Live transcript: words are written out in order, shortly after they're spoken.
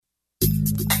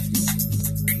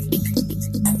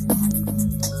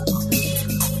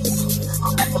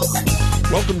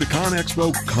Welcome to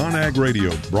ConExpo ConAg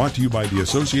Radio, brought to you by the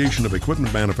Association of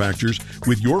Equipment Manufacturers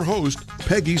with your host,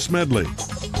 Peggy Smedley.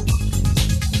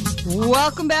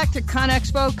 Welcome back to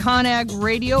ConExpo ConAg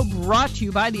Radio, brought to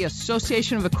you by the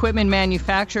Association of Equipment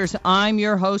Manufacturers. I'm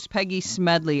your host, Peggy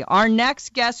Smedley. Our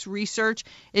next guest's research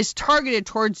is targeted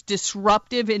towards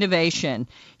disruptive innovation.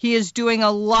 He is doing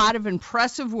a lot of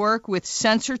impressive work with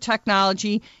sensor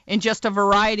technology in just a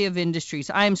variety of industries.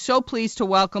 I am so pleased to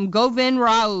welcome Govind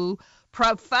Rao,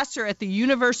 professor at the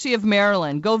University of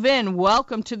Maryland. Govind,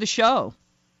 welcome to the show.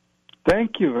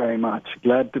 Thank you very much.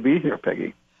 Glad to be here,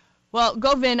 Peggy. Well,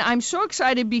 Govind, I'm so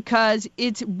excited because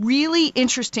it's really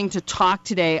interesting to talk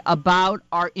today about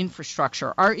our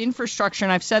infrastructure. Our infrastructure,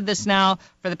 and I've said this now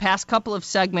for the past couple of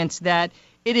segments, that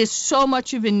it is so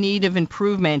much of a need of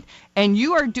improvement. And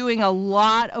you are doing a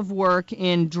lot of work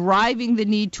in driving the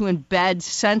need to embed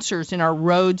sensors in our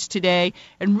roads today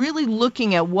and really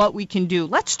looking at what we can do.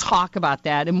 Let's talk about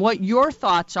that and what your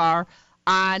thoughts are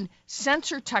on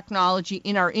sensor technology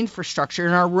in our infrastructure,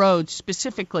 in our roads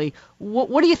specifically.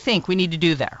 What do you think we need to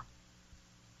do there?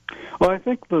 Well, I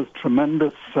think there's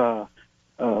tremendous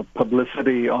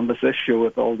publicity on this issue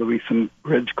with all the recent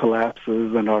bridge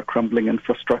collapses and our crumbling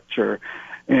infrastructure.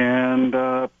 And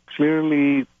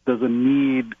clearly there's a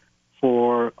need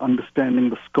for understanding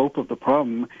the scope of the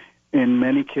problem. In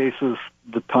many cases,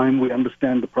 the time we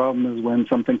understand the problem is when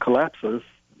something collapses.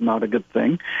 Not a good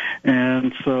thing.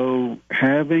 And so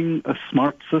having a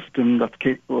smart system that's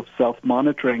capable of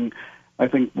self-monitoring, I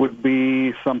think, would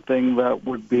be something that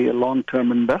would be a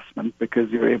long-term investment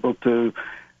because you're able to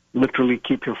literally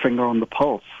keep your finger on the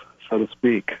pulse, so to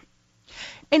speak.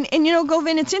 And you know,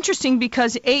 Govind, it's interesting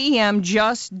because AEM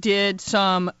just did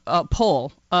some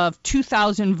poll of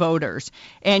 2,000 voters.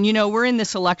 And, you know, we're in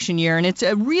this election year, and it's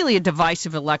really a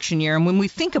divisive election year. And when we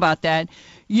think about that,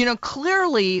 you know,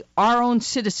 clearly our own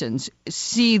citizens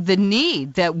see the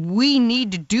need that we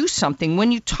need to do something.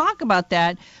 When you talk about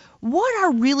that, what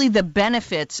are really the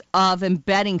benefits of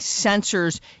embedding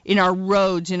sensors in our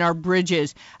roads, in our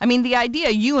bridges? I mean, the idea,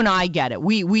 you and I get it.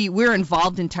 We're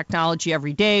involved in technology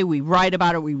every day. We write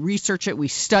about it. We research it. We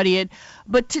study it.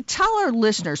 But to tell our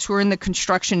listeners who are in the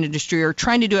construction industry or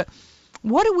trying to do it,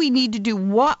 what do we need to do?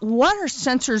 What are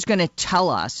sensors going to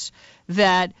tell us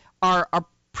that are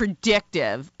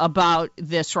predictive about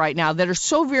this right now, that are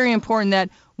so very important that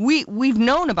we've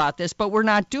known about this, but we're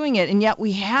not doing it, and yet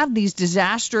we have these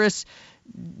disastrous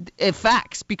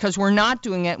effects because we're not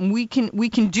doing it, and we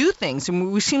can do things,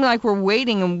 and we seem like we're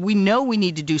waiting, and we know we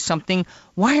need to do something.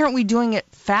 Why aren't we doing it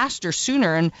faster,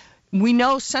 sooner? And we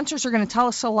know sensors are going to tell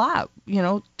us a lot. You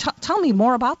know, tell me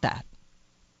more about that.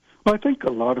 Well, I think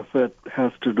a lot of it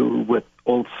has to do with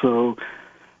also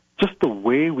just the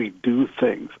way we do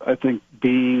things. I think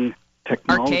being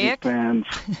technology archaic fans,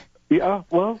 yeah,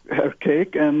 well,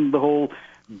 archaic, and the whole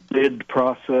bid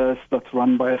process that's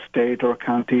run by a state or a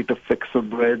county to fix a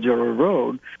bridge or a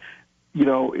road. You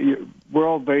know, we're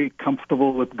all very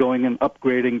comfortable with going and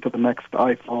upgrading to the next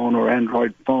iPhone or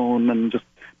Android phone and just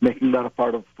making that a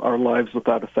part of our lives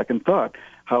without a second thought.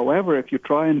 However, if you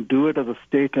try and do it as a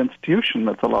state institution,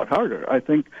 that's a lot harder. I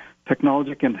think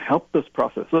technology can help this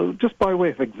process. So just by way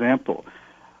of example,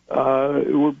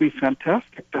 it would be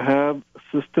fantastic to have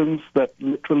systems that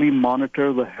literally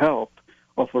monitor the health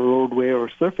of a roadway or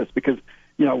surface because,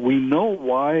 you know, we know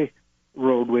why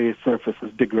roadway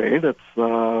surfaces degrade.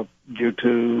 It's due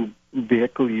to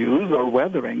vehicle use or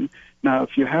weathering. Now,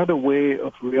 if you had a way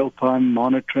of real-time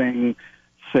monitoring,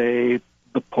 say,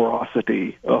 the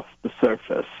porosity of the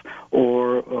surface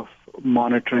or of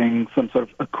monitoring some sort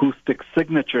of acoustic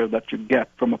signature that you get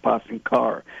from a passing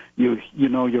car. You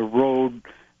know your road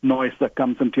noise that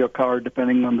comes into your car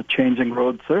depending on the changing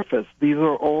road surface. These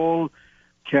are all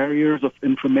carriers of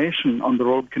information on the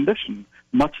road condition.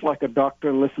 Much like a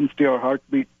doctor listens to your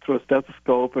heartbeat through a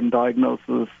stethoscope and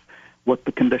diagnoses what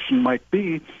the condition might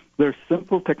be, there's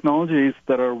simple technologies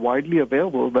that are widely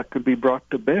available that could be brought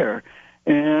to bear.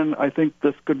 And I think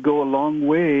this could go a long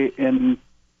way in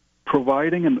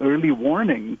providing an early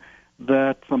warning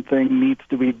that something needs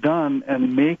to be done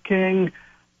and making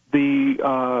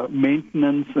the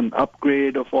maintenance and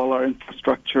upgrade of all our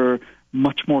infrastructure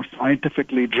much more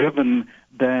scientifically driven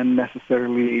than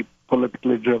necessarily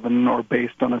politically driven or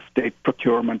based on a state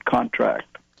procurement contract.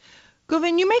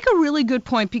 Govind, you make a really good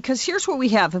point because here's what we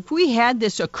have. If we had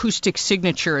this acoustic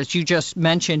signature, as you just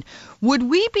mentioned, would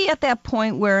we be at that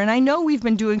point where, and I know we've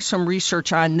been doing some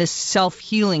research on this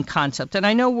self-healing concept, and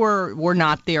I know we're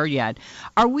not there yet.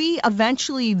 Are we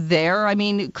eventually there? I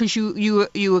mean, because you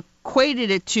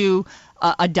equated it to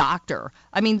a doctor.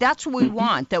 I mean, that's what we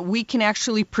want, that we can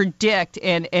actually predict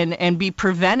and be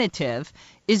preventative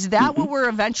Is that what we're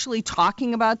eventually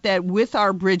talking about, that with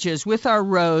our bridges, with our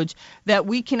roads, that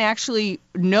we can actually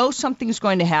know something's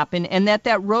going to happen and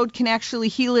that road can actually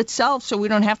heal itself so we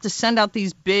don't have to send out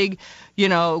these big,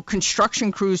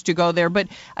 construction crews to go there? But,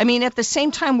 I mean, at the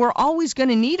same time, we're always going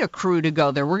to need a crew to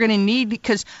go there. We're going to need,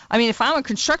 because, I mean, if I'm a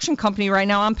construction company right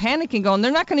now, I'm panicking going,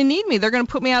 they're not going to need me. They're going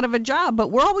to put me out of a job.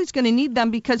 But we're always going to need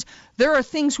them because there are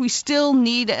things we still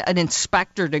need an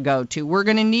inspector to go to. We're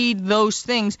going to need those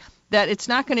things. That it's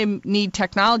not going to need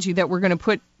technology that we're going to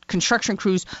put construction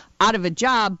crews out of a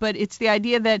job, but it's the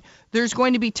idea that there's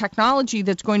going to be technology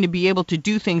that's going to be able to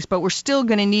do things, but we're still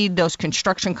going to need those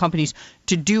construction companies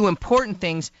to do important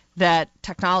things that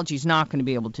technology is not going to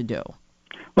be able to do.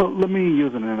 Well, let me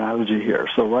use an analogy here.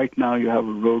 So right now you have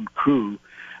a road crew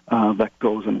that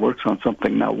goes and works on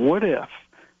something. Now, what if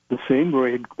the same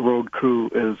road crew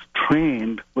is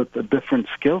trained with a different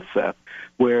skill set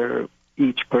where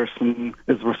each person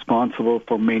is responsible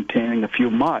for maintaining a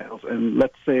few miles? And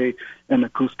let's say an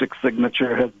acoustic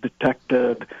signature has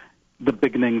detected the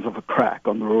beginnings of a crack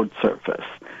on the road surface.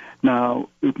 Now,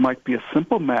 it might be a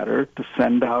simple matter to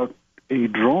send out a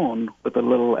drone with a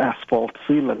little asphalt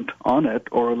sealant on it,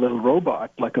 or a little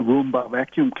robot like a Roomba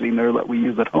vacuum cleaner that we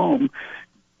use at home,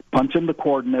 punch in the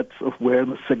coordinates of where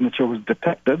the signature was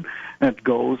detected, and it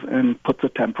goes and puts a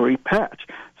temporary patch.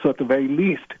 So at the very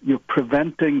least, you're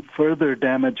preventing further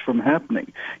damage from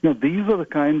happening. These are the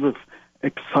kinds of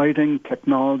exciting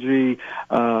technology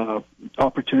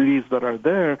opportunities that are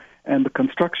there, and the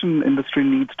construction industry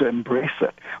needs to embrace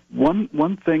it.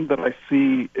 One thing that I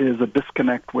see is a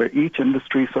disconnect where each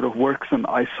industry sort of works in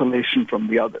isolation from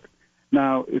the other.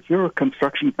 Now, if you're a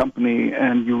construction company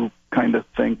and you kind of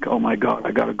think, oh, my God,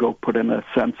 I got to go put in a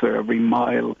sensor every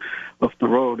mile of the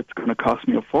road, it's going to cost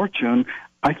me a fortune,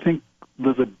 I think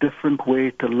there's a different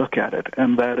way to look at it,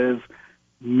 and that is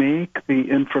make the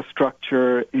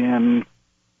infrastructure in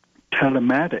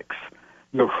telematics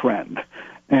your friend,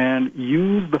 and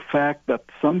use the fact that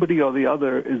somebody or the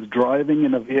other is driving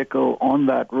in a vehicle on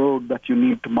that road that you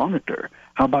need to monitor.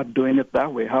 How about doing it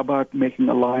that way? How about making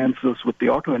alliances with the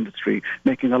auto industry,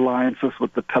 making alliances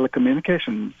with the telecommunication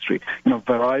industry?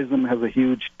 Verizon has a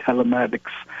huge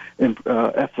telematics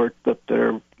effort that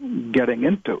they're getting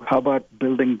into. How about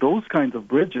building those kinds of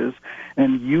bridges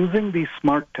and using these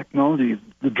smart technologies,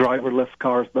 the driverless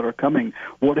cars that are coming?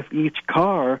 What if each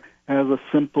car has a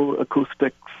simple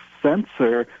acoustic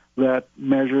sensor that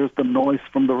measures the noise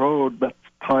from the road that's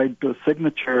tied to a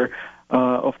signature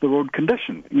of the road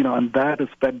condition, and that is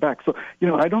fed back. So,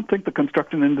 I don't think the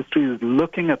construction industry is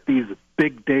looking at these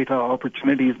big data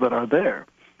opportunities that are there.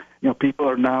 People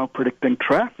are now predicting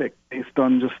traffic based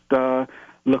on just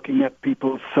looking at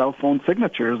people's cell phone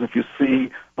signatures. If you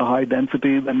see a high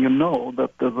density, then you know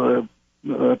that there's a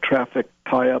traffic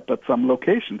tie-up at some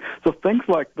location. So things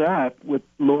like that with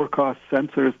lower-cost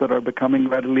sensors that are becoming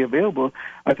readily available,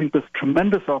 I think there's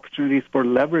tremendous opportunities for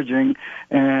leveraging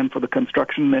and for the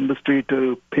construction industry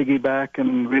to piggyback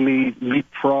and really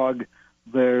leapfrog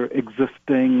their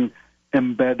existing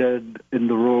embedded in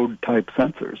the road type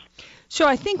sensors. So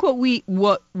I think what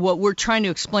we're trying to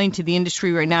explain to the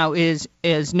industry right now is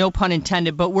no pun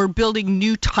intended, but we're building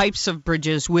new types of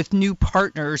bridges with new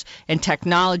partners and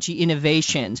technology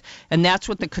innovations. And that's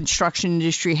what the construction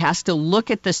industry has to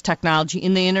look at. This technology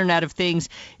in the Internet of Things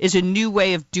is a new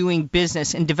way of doing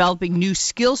business and developing new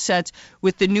skill sets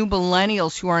with the new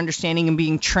millennials who are understanding and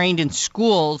being trained in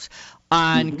schools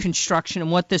on construction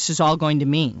and what this is all going to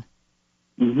mean.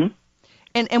 Mm-hmm.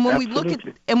 And when we look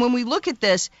at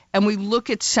this and we look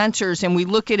at sensors and we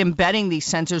look at embedding these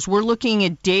sensors, we're looking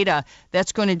at data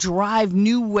that's going to drive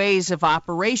new ways of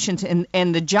operations,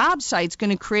 and the job site's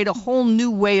going to create a whole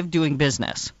new way of doing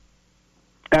business.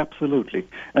 Absolutely.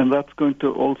 And that's going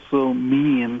to also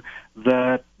mean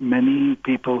that many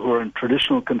people who are in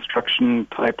traditional construction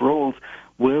type roles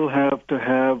will have to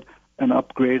have an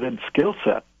upgraded skill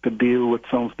set to deal with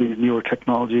some of these newer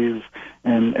technologies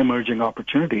and emerging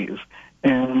opportunities.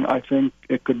 And I think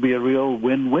it could be a real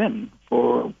win-win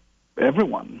for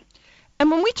everyone.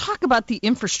 And when we talk about the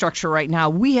infrastructure right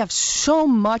now, we have so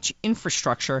much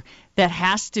infrastructure that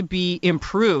has to be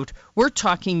improved. We're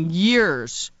talking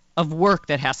years of work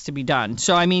that has to be done.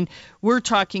 So, I mean, we're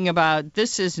talking about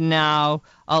this is now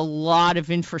a lot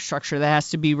of infrastructure that has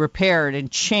to be repaired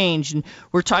and changed. And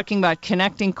we're talking about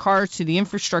connecting cars to the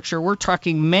infrastructure. We're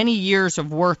talking many years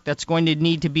of work that's going to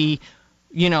need to be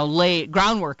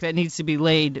groundwork that needs to be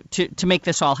laid to make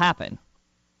this all happen.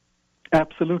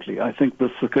 Absolutely. I think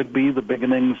this could be the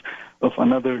beginnings of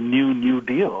another New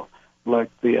Deal, like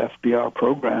the FDR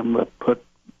program that put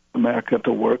America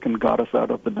to work and got us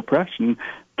out of the Depression,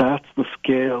 that's the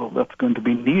scale that's going to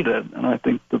be needed. And I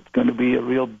think that's going to be a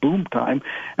real boom time.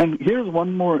 And here's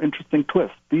one more interesting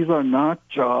twist. These are not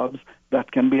jobs that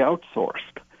can be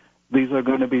outsourced. These are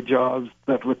going to be jobs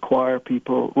that require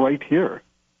people right here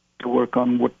to work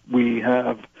on what we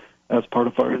have as part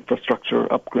of our infrastructure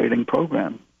upgrading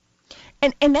program.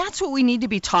 And that's what we need to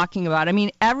be talking about. I mean,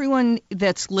 everyone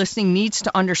that's listening needs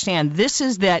to understand this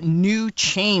is that new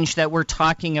change that we're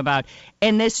talking about.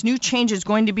 And this new change is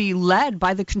going to be led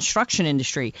by the construction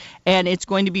industry. And it's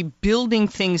going to be building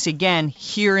things again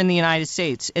here in the United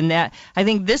States. And that I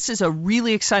think this is a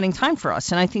really exciting time for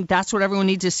us. And I think that's what everyone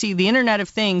needs to see. The Internet of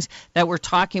Things that we're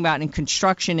talking about in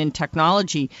construction and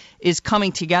technology is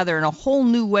coming together in a whole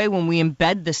new way when we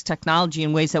embed this technology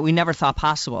in ways that we never thought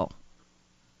possible.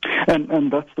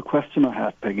 And that's the question I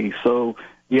had, Peggy. So,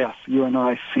 yes, you and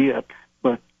I see it,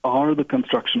 but are the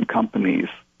construction companies,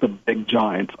 the big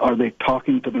giants, are they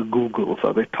talking to the Googles?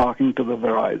 Are they talking to the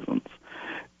Verizons?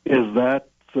 Is that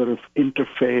sort of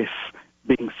interface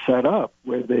being set up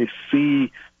where they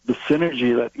see the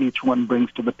synergy that each one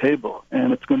brings to the table?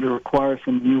 And it's going to require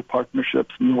some new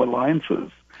partnerships, new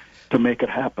alliances to make it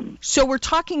happen. So we're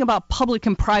talking about public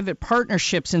and private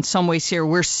partnerships in some ways here,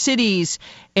 where cities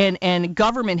and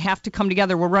government have to come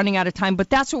together. We're running out of time, but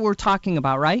that's what we're talking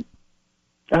about, right?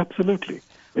 Absolutely.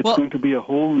 It's going to be a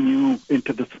whole new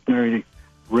interdisciplinary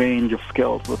range of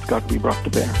skills that's got to be brought to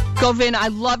bear. Govind, I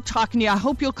love talking to you. I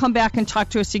hope you'll come back and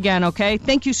talk to us again, okay?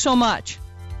 Thank you so much.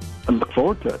 I look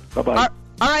forward to it. Bye-bye.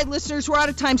 All right, listeners, we're out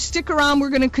of time. Stick around.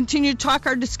 We're going to continue to talk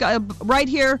right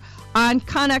here on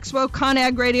ConExpo,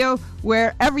 ConAg Radio,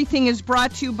 where everything is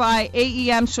brought to you by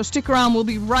AEM. So stick around. We'll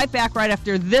be right back right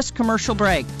after this commercial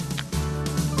break.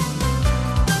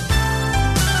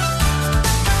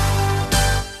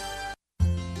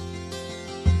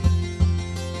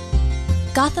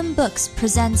 Gotham Books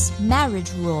presents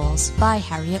Marriage Rules by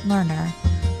Harriet Lerner.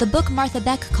 The book Martha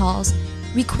Beck calls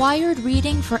required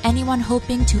reading for anyone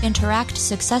hoping to interact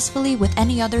successfully with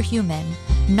any other human,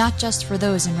 not just for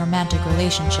those in romantic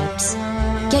relationships.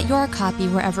 Get your copy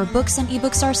wherever books and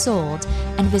ebooks are sold,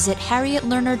 and visit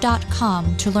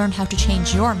harrietlerner.com to learn how to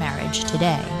change your marriage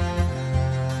today.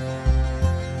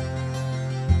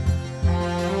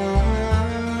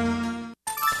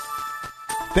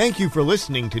 Thank you for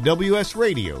listening to WS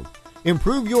Radio.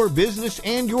 Improve your business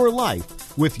and your life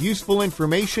with useful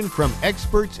information from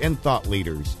experts and thought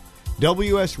leaders.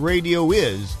 WS Radio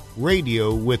is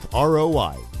radio with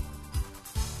ROI.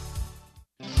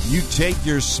 You take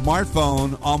your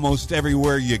smartphone almost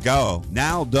everywhere you go.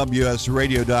 Now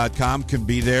WSRadio.com can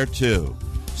be there too.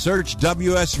 Search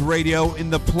WS Radio in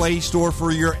the Play Store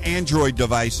for your Android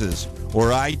devices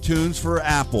or iTunes for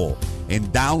Apple and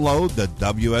download the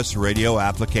WS Radio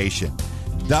application.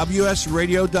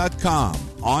 WSRadio.com,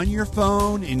 on your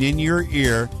phone and in your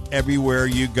ear everywhere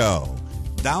you go.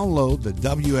 Download the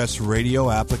WS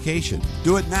Radio application.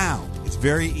 Do it now. It's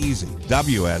very easy.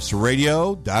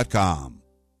 WSRadio.com.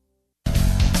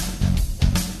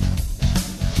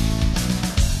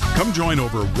 Come join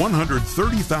over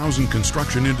 130,000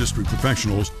 construction industry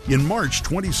professionals in March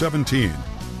 2017.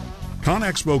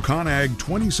 ConExpo ConAg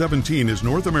 2017 is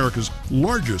North America's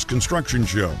largest construction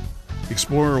show.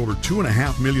 Explore over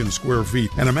 2.5 million square feet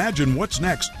and imagine what's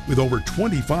next with over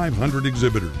 2,500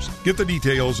 exhibitors. Get the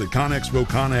details at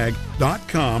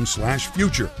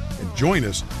conexpoconag.com/future and join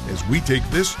us as we take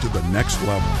this to the next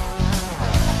level.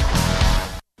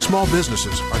 Small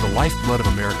businesses are the lifeblood of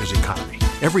America's economy.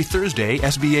 Every Thursday,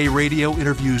 SBA Radio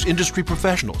interviews industry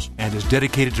professionals and is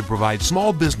dedicated to provide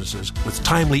small businesses with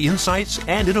timely insights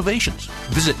and innovations.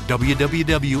 Visit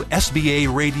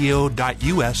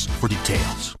www.sbaradio.us for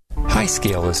details. Hi,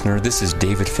 Scale listener. This is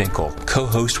David Finkel,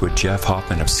 co-host with Jeff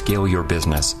Hoffman of Scale Your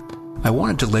Business. I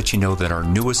wanted to let you know that our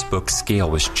newest book,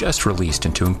 Scale, was just released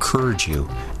and to encourage you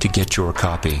to get your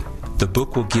copy. The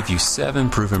book will give you 7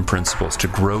 proven principles to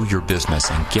grow your business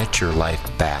and get your life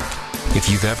back. If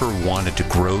you've ever wanted to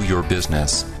grow your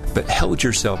business, but held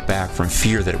yourself back from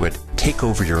fear that it would take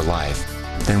over your life,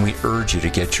 then we urge you to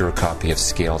get your copy of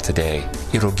Scale today.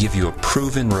 It'll give you a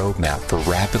proven roadmap for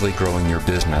rapidly growing your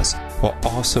business while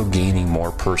also gaining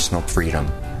more personal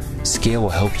freedom. Scale will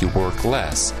help you work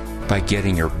less by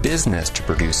getting your business to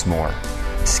produce more.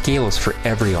 Scale is for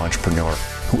every entrepreneur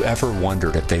who ever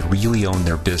wondered if they really own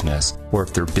their business or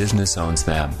if their business owns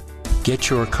them. Get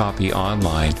your copy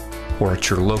online or at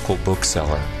your local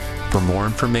bookseller. For more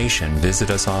information, visit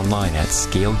us online at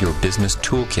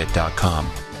scaleyourbusinesstoolkit.com.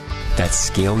 That's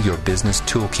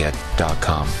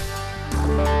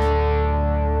scaleyourbusinesstoolkit.com.